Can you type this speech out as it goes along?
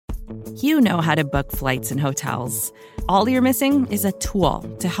You know how to book flights and hotels. All you're missing is a tool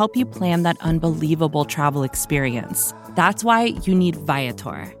to help you plan that unbelievable travel experience. That's why you need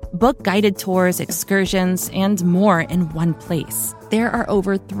Viator. Book guided tours, excursions, and more in one place. There are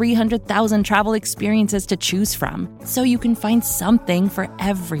over 300,000 travel experiences to choose from, so you can find something for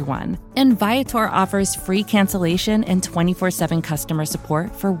everyone. And Viator offers free cancellation and 24/7 customer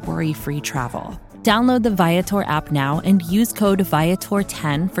support for worry-free travel. Download the Viator app now and use code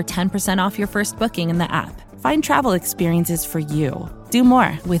Viator10 for 10% off your first booking in the app. Find travel experiences for you. Do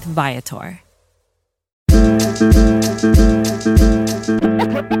more with Viator.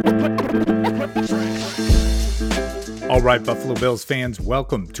 All right, Buffalo Bills fans,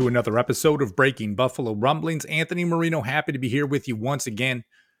 welcome to another episode of Breaking Buffalo Rumblings. Anthony Marino, happy to be here with you once again,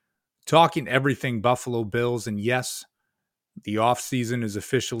 talking everything Buffalo Bills. And yes, the offseason is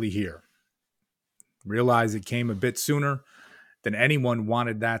officially here. Realize it came a bit sooner than anyone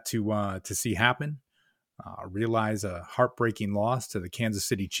wanted that to see happen. Realize a heartbreaking loss to the Kansas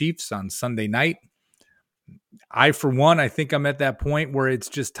City Chiefs on Sunday night. I, for one, I think I'm at that point where it's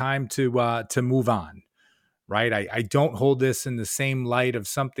just time to move on. Right, I don't hold this in the same light of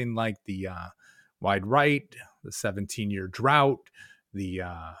something like the wide right, the 17-year drought, the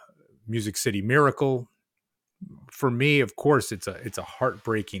Music City Miracle. For me, of course, it's a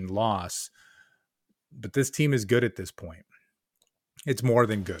heartbreaking loss, but this team is good at this point. It's more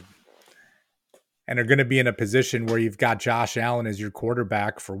than good, and they're going to be in a position where you've got Josh Allen as your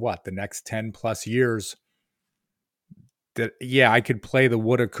quarterback for the next 10 plus years. That I could play the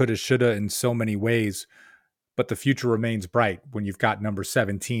woulda, coulda, shoulda in so many ways. But the future remains bright when you've got number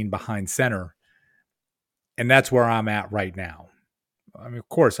 17 behind center. And that's where I'm at right now. I mean, of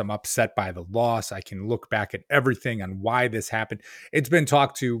course, I'm upset by the loss. I can look back at everything on why this happened. It's been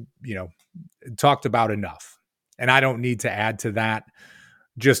talked about enough. And I don't need to add to that,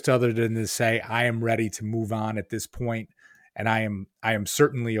 just other than to say I am ready to move on at this point. And I am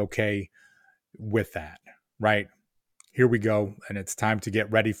certainly okay with that, right? Here we go. And it's time to get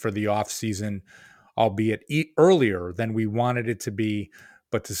ready for the off season. Albeit earlier than we wanted it to be,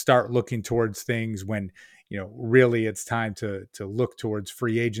 but to start looking towards things when, really it's time to look towards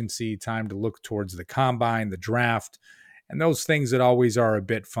free agency, time to look towards the combine, the draft, and those things that always are a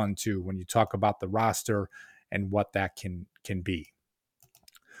bit fun too when you talk about the roster and what that can be.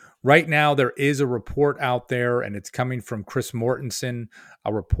 Right now, there is a report out there, and it's coming from Chris Mortensen,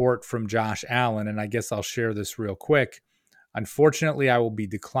 a report from Josh Allen, and I guess I'll share this real quick. Unfortunately, I will be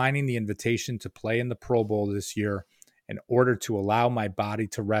declining the invitation to play in the Pro Bowl this year in order to allow my body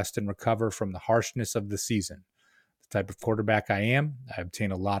to rest and recover from the harshness of the season. The type of quarterback I am, I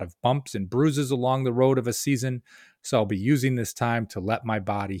obtain a lot of bumps and bruises along the road of a season, so I'll be using this time to let my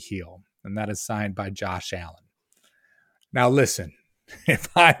body heal. And that is signed by Josh Allen. Now listen, if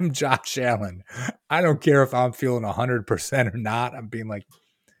I'm Josh Allen, I don't care if I'm feeling 100% or not. I'm being like,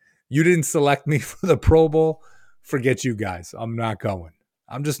 you didn't select me for the Pro Bowl. Forget you guys. I'm not going.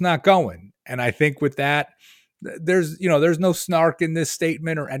 I'm just not going. And I think with that, there's no snark in this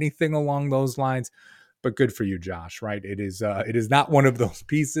statement or anything along those lines, but good for you, Josh, right? It is not one of those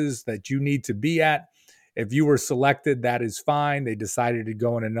pieces that you need to be at. If you were selected, that is fine. They decided to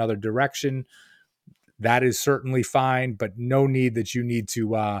go in another direction. That is certainly fine, but no need that you need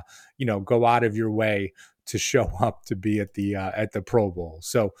to, go out of your way to show up to be at the Pro Bowl.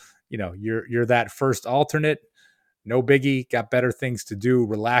 So, you're that first alternate. No biggie, got better things to do.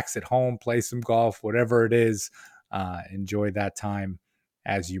 Relax at home, play some golf, whatever it is. Enjoy that time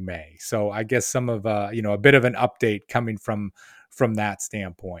as you may. So I guess some of, a bit of an update coming from that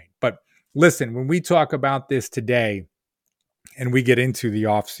standpoint. But listen, when we talk about this today and we get into the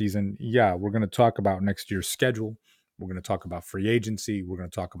offseason, we're going to talk about next year's schedule. We're going to talk about free agency. We're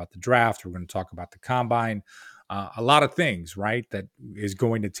going to talk about the draft. We're going to talk about the combine. A lot of things, right, that is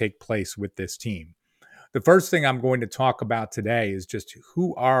going to take place with this team. The first thing I'm going to talk about today is just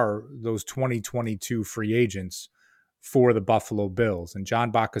who are those 2022 free agents for the Buffalo Bills. And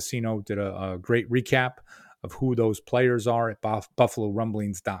John Boccacino did a great recap of who those players are at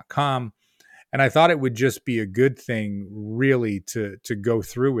BuffaloRumblings.com. And I thought it would just be a good thing really to go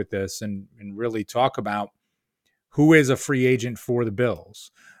through with this and really talk about who is a free agent for the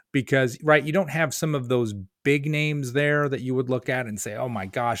Bills. Because, right, you don't have some of those big names there that you would look at and say, oh my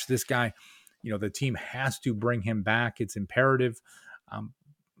gosh, this guy, the team has to bring him back. It's imperative.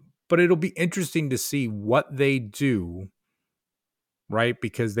 But it'll be interesting to see what they do, right?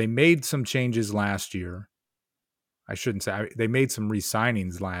 Because they made some changes last year. I shouldn't say they made some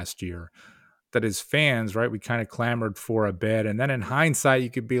re-signings last year that as fans, right, we kind of clamored for a bit. And then in hindsight,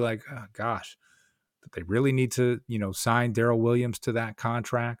 you could be like, oh, gosh, did they really need to, sign Darrell Williams to that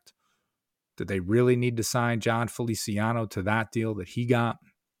contract? Did they really need to sign John Feliciano to that deal that he got?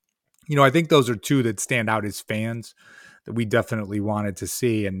 I think those are two that stand out as fans that we definitely wanted to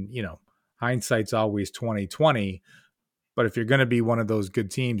see. And, hindsight's always 2020. But if you're going to be one of those good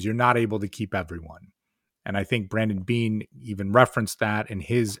teams, you're not able to keep everyone. And I think Brandon Beane even referenced that in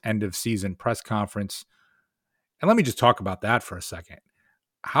his end of season press conference. And let me just talk about that for a second.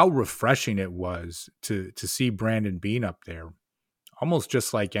 How refreshing it was to see Brandon Beane up there, almost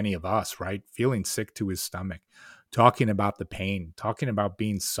just like any of us, right? Feeling sick to his stomach, talking about the pain, talking about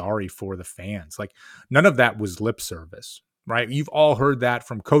being sorry for the fans. Like, none of that was lip service, right? You've all heard that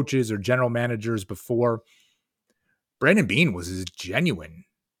from coaches or general managers before. Brandon Beane was as genuine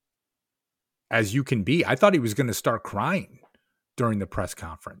as you can be. I thought he was going to start crying during the press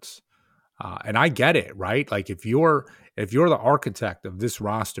conference. And I get it, right? Like, if you're the architect of this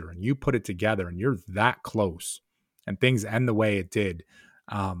roster and you put it together and you're that close and things end the way it did,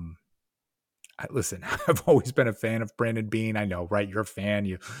 listen, I've always been a fan of Brandon Beane. I know, right? You're a fan.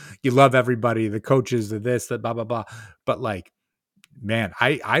 You love everybody, the coaches, the this, the blah, blah, blah. But like, man,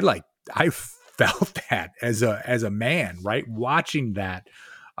 I felt that as a man, right? Watching that,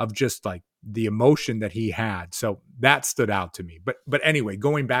 of just like the emotion that he had. So that stood out to me. But anyway,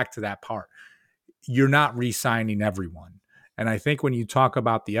 going back to that part, you're not re-signing everyone. And I think when you talk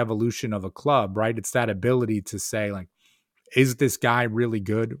about the evolution of a club, right, it's that ability to say, like, is this guy really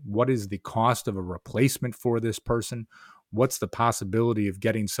good? What is the cost of a replacement for this person? What's the possibility of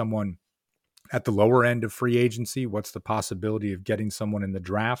getting someone at the lower end of free agency? What's the possibility of getting someone in the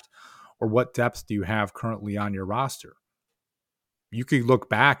draft? Or what depth do you have currently on your roster? You could look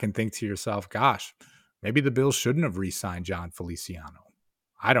back and think to yourself, gosh, maybe the Bills shouldn't have re-signed John Feliciano.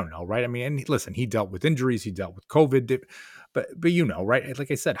 I don't know, right? I mean, and listen, he dealt with injuries, he dealt with COVID, but right? Like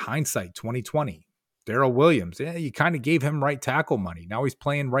I said, hindsight 2020. Darrell Williams, you kind of gave him right tackle money. Now he's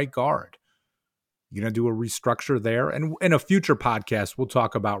playing right guard. You're going to do a restructure there. And in a future podcast, we'll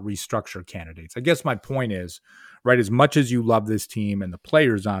talk about restructure candidates. I guess my point is, right, as much as you love this team and the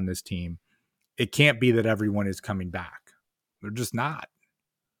players on this team, it can't be that everyone is coming back. They're just not.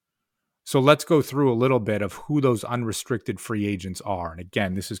 So let's go through a little bit of who those unrestricted free agents are. And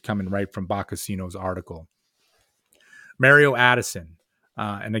again, this is coming right from Boccacino's article. Mario Addison.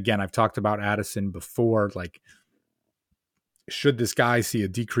 And again, I've talked about Addison before. Like, should this guy see a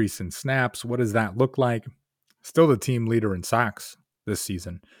decrease in snaps? What does that look like? Still the team leader in sacks this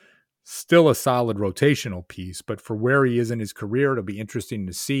season. Still a solid rotational piece. But for where he is in his career, it'll be interesting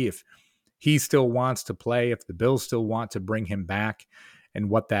to see if he still wants to play, if the Bills still want to bring him back, and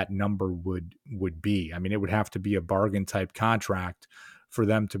what that number would be. I mean, it would have to be a bargain type contract for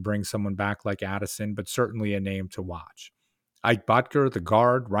them to bring someone back like Addison, but certainly a name to watch. Ike Boettger, the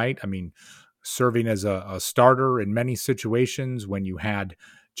guard, right? I mean, serving as a starter in many situations. When you had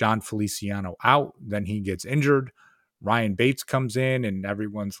John Feliciano out, then he gets injured. Ryan Bates comes in and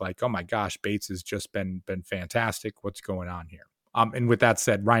everyone's like, oh my gosh, Bates has just been fantastic. What's going on here? And with that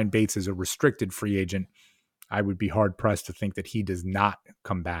said, Ryan Bates is a restricted free agent. I would be hard-pressed to think that he does not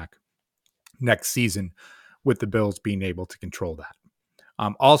come back next season with the Bills being able to control that.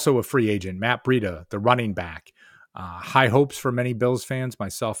 Also a free agent, Matt Breida, the running back. High hopes for many Bills fans,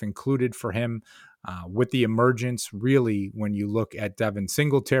 myself included, for him. With the emergence, really, when you look at Devin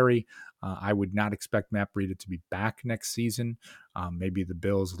Singletary, I would not expect Matt Breida to be back next season. Maybe the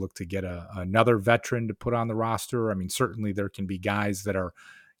Bills look to get another veteran to put on the roster. I mean, certainly there can be guys that are,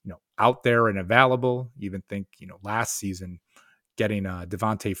 out there and available. Even think, last season, getting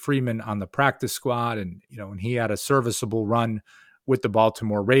Devontae Freeman on the practice squad, and he had a serviceable run with the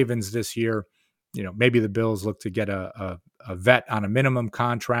Baltimore Ravens this year. Maybe the Bills look to get a vet on a minimum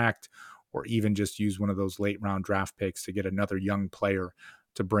contract, or even just use one of those late round draft picks to get another young player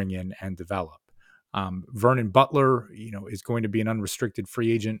to bring in and develop. Vernon Butler, is going to be an unrestricted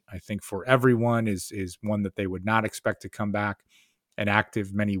free agent. I think for everyone is one that they would not expect to come back and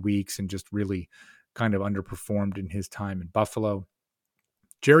active many weeks, and just really kind of underperformed in his time in Buffalo.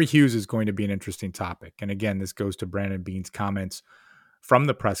 Jerry Hughes is going to be an interesting topic. And again, this goes to Brandon Beane's comments from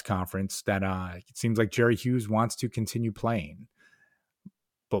the press conference that it seems like Jerry Hughes wants to continue playing.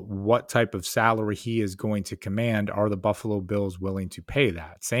 But what type of salary he is going to command, are the Buffalo Bills willing to pay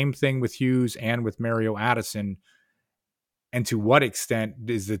that? Same thing with Hughes and with Mario Addison. And to what extent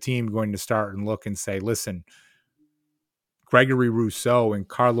is the team going to start and look and say, listen, Gregory Rousseau and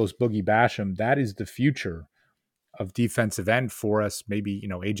Carlos Boogie Basham, that is the future of defensive end for us. Maybe,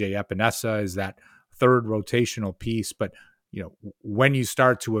 AJ Epinesa is that third rotational piece. But, when you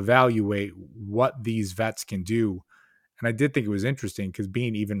start to evaluate what these vets can do, and I did think it was interesting because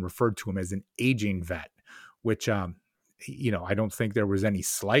Beane even referred to him as an aging vet, which I don't think there was any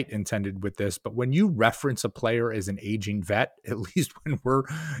slight intended with this, but when you reference a player as an aging vet, at least when we're,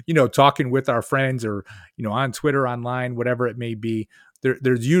 talking with our friends or, on Twitter, online, whatever it may be,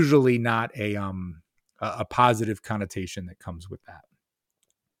 there's usually not a positive connotation that comes with that.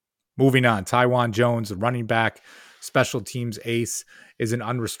 Moving on, Taiwan Jones, the running back, special teams ace, is an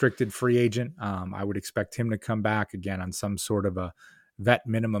unrestricted free agent. I would expect him to come back again on some sort of a vet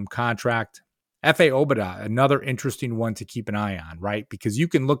minimum contract. F.A. Obada, another interesting one to keep an eye on, right? Because you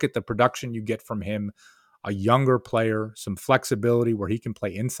can look at the production you get from him, a younger player, some flexibility where he can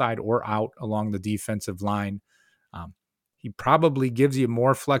play inside or out along the defensive line. He probably gives you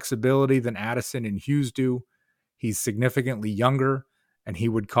more flexibility than Addison and Hughes do. He's significantly younger, and he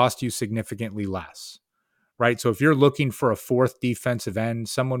would cost you significantly less, right? So if you're looking for a fourth defensive end,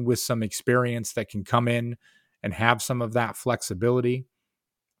 someone with some experience that can come in and have some of that flexibility,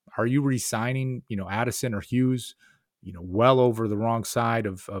 are you re-signing, Addison or Hughes, well over the wrong side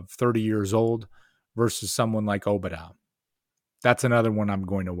of 30 years old versus someone like Obada? That's another one I'm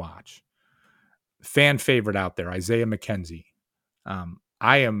going to watch. Fan favorite out there, Isaiah McKenzie.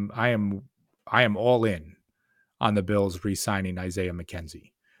 I am all in on the Bills re-signing Isaiah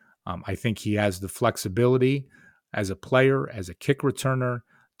McKenzie. I think he has the flexibility as a player, as a kick returner,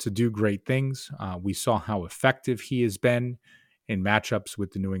 to do great things. We saw how effective he has been in matchups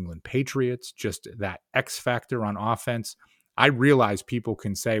with the New England Patriots, just that X factor on offense. I realize people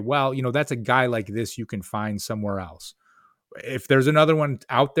can say, well, that's a guy like this you can find somewhere else. If there's another one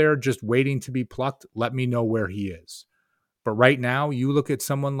out there just waiting to be plucked, let me know where he is. But right now, you look at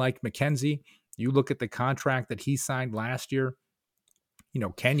someone like McKenzie, you look at the contract that he signed last year,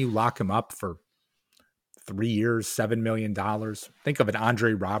 can you lock him up for 3 years, $7 million? Think of an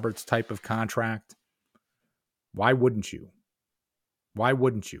Andre Roberts type of contract. Why wouldn't you? Why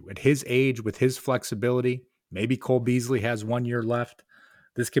wouldn't you? At his age, with his flexibility, maybe Cole Beasley has 1 year left.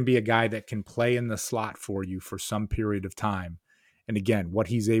 This can be a guy that can play in the slot for you for some period of time. And again, what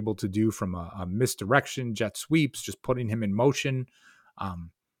he's able to do from a misdirection, jet sweeps, just putting him in motion,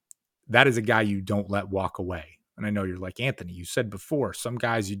 that is a guy you don't let walk away. And I know you're like, Anthony, you said before, some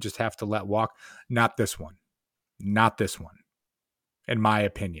guys you just have to let walk. Not this one. Not this one, in my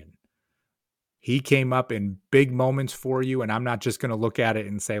opinion. He came up in big moments for you, and I'm not just going to look at it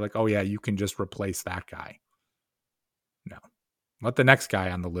and say, like, oh, yeah, you can just replace that guy. No. Let the next guy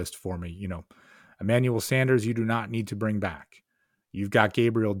on the list for me. Emmanuel Sanders, you do not need to bring back. You've got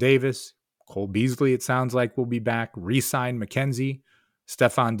Gabriel Davis. Cole Beasley, it sounds like, will be back. Re-sign McKenzie.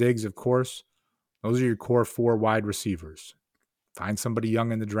 Stephon Diggs, of course. Those are your core 4 wide receivers. Find somebody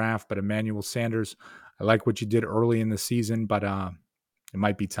young in the draft, but Emmanuel Sanders, I like what you did early in the season, but it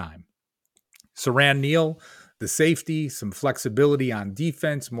might be time. Siran Neal, the safety, some flexibility on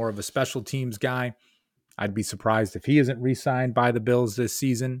defense, more of a special teams guy. I'd be surprised if he isn't re-signed by the Bills this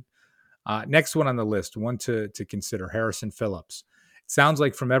season. Next one on the list, one to consider, Harrison Phillips. It sounds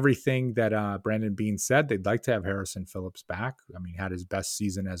like from everything that Brandon Beane said, they'd like to have Harrison Phillips back. I mean, had his best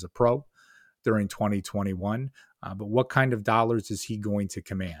season as a pro during 2021. But what kind of dollars is he going to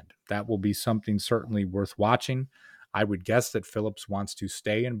command? That will be something certainly worth watching. I would guess that Phillips wants to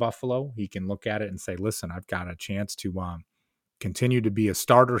stay in Buffalo. He can look at it and say, listen, I've got a chance to continue to be a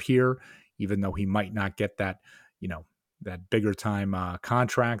starter here, even though he might not get that, that bigger time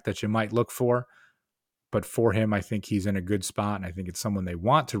contract that you might look for. But for him, I think he's in a good spot, and I think it's someone they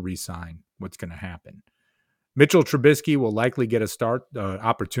want to re-sign. What's going to happen? Mitchell Trubisky will likely get a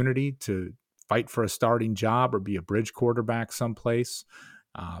opportunity to fight for a starting job or be a bridge quarterback someplace.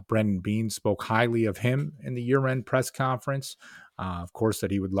 Brandon Beane spoke highly of him in the year-end press conference. Of course,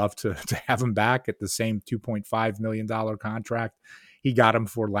 that he would love to have him back at the same $2.5 million contract he got him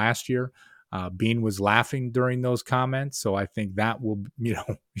for last year. Beane was laughing during those comments, so I think that will, he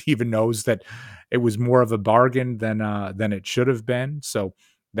even knows that it was more of a bargain than it should have been. So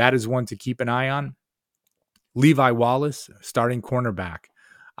that is one to keep an eye on. Levi Wallace, starting cornerback,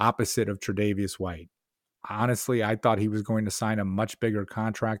 opposite of Tre'Davious White. Honestly, I thought he was going to sign a much bigger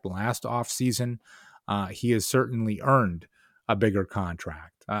contract last offseason. He has certainly earned a bigger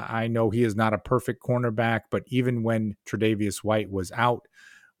contract. I know he is not a perfect cornerback, but even when Tre'Davious White was out,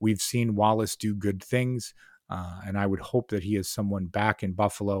 we've seen Wallace do good things, and I would hope that he is someone back in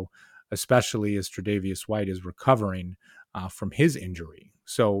Buffalo, especially as Tre'Davious White is recovering from his injury.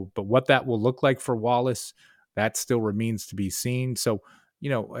 So, but what that will look like for Wallace, that still remains to be seen. So,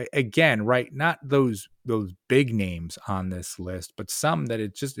 again, right, not those big names on this list, but some that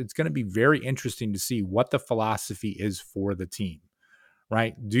it's going to be very interesting to see what the philosophy is for the team,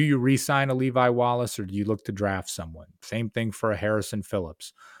 right? Do you re-sign a Levi Wallace, or do you look to draft someone? Same thing for a Harrison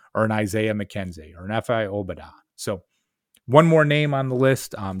Phillips or an Isaiah McKenzie or an F.A. Obada. So One more name on the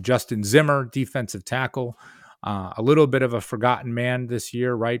list, Justin Zimmer, defensive tackle. A little bit of a forgotten man this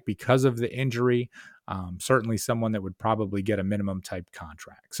year, right? Because of the injury. Certainly someone that would probably get a minimum type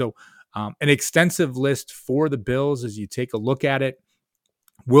contract. So an extensive list for the Bills as you take a look at it.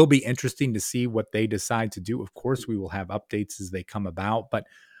 Will be interesting to see what they decide to do. Of course, we will have updates as they come about, but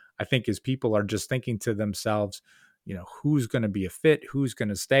I think as people are just thinking to themselves, who's going to be a fit, who's going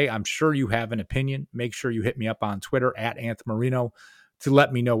to stay. I'm sure you have an opinion. Make sure you hit me up on Twitter at Anth Marino to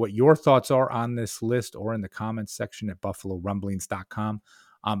let me know what your thoughts are on this list, or in the comments section at BuffaloRumblings.com.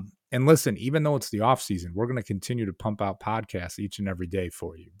 And listen, even though it's the off season, we're going to continue to pump out podcasts each and every day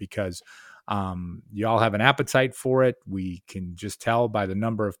for you, because y'all have an appetite for it. We can just tell by the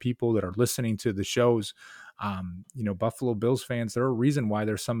number of people that are listening to the shows. Buffalo Bills fans, they're a reason why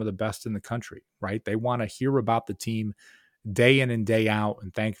they're some of the best in the country, right? They want to hear about the team day in and day out.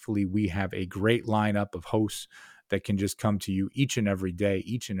 And thankfully, we have a great lineup of hosts that can just come to you each and every day,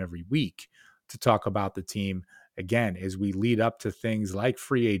 each and every week, to talk about the team. Again, as we lead up to things like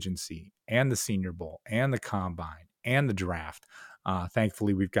free agency and the Senior Bowl and the Combine and the draft.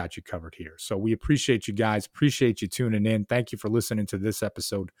 Thankfully, we've got you covered here. So we appreciate you guys. Appreciate you tuning in. Thank you for listening to this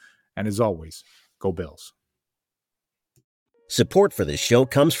episode. And as always, go Bills. Support for this show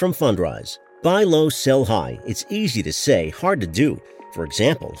comes from Fundrise. Buy low, sell high. It's easy to say, hard to do. For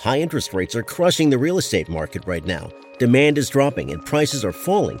example, high interest rates are crushing the real estate market right now. Demand is dropping and prices are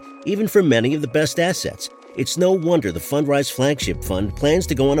falling, even for many of the best assets. It's no wonder the Fundrise Flagship Fund plans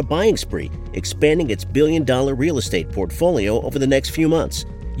to go on a buying spree, expanding its billion-dollar real estate portfolio over the next few months.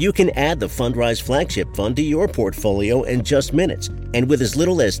 You can add the Fundrise Flagship Fund to your portfolio in just minutes, and with as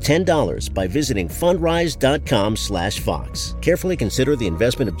little as $10 by visiting fundrise.com/Fox. Carefully consider the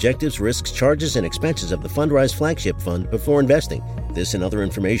investment objectives, risks, charges, and expenses of the Fundrise Flagship Fund before investing. This and other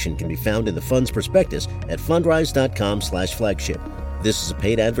information can be found in the fund's prospectus at fundrise.com/flagship. This is a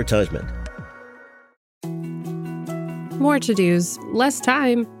paid advertisement. More to-dos, less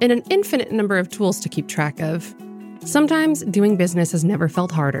time, and an infinite number of tools to keep track of. Sometimes doing business has never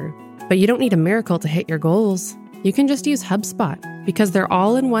felt harder, but you don't need a miracle to hit your goals. You can just use HubSpot, because their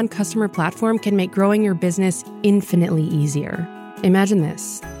all-in-one customer platform can make growing your business infinitely easier. Imagine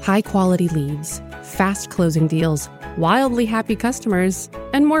this: high-quality leads, fast closing deals, wildly happy customers,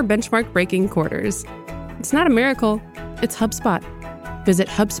 and more benchmark-breaking quarters. It's not a miracle, it's HubSpot. Visit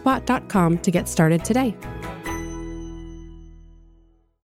HubSpot.com to get started today.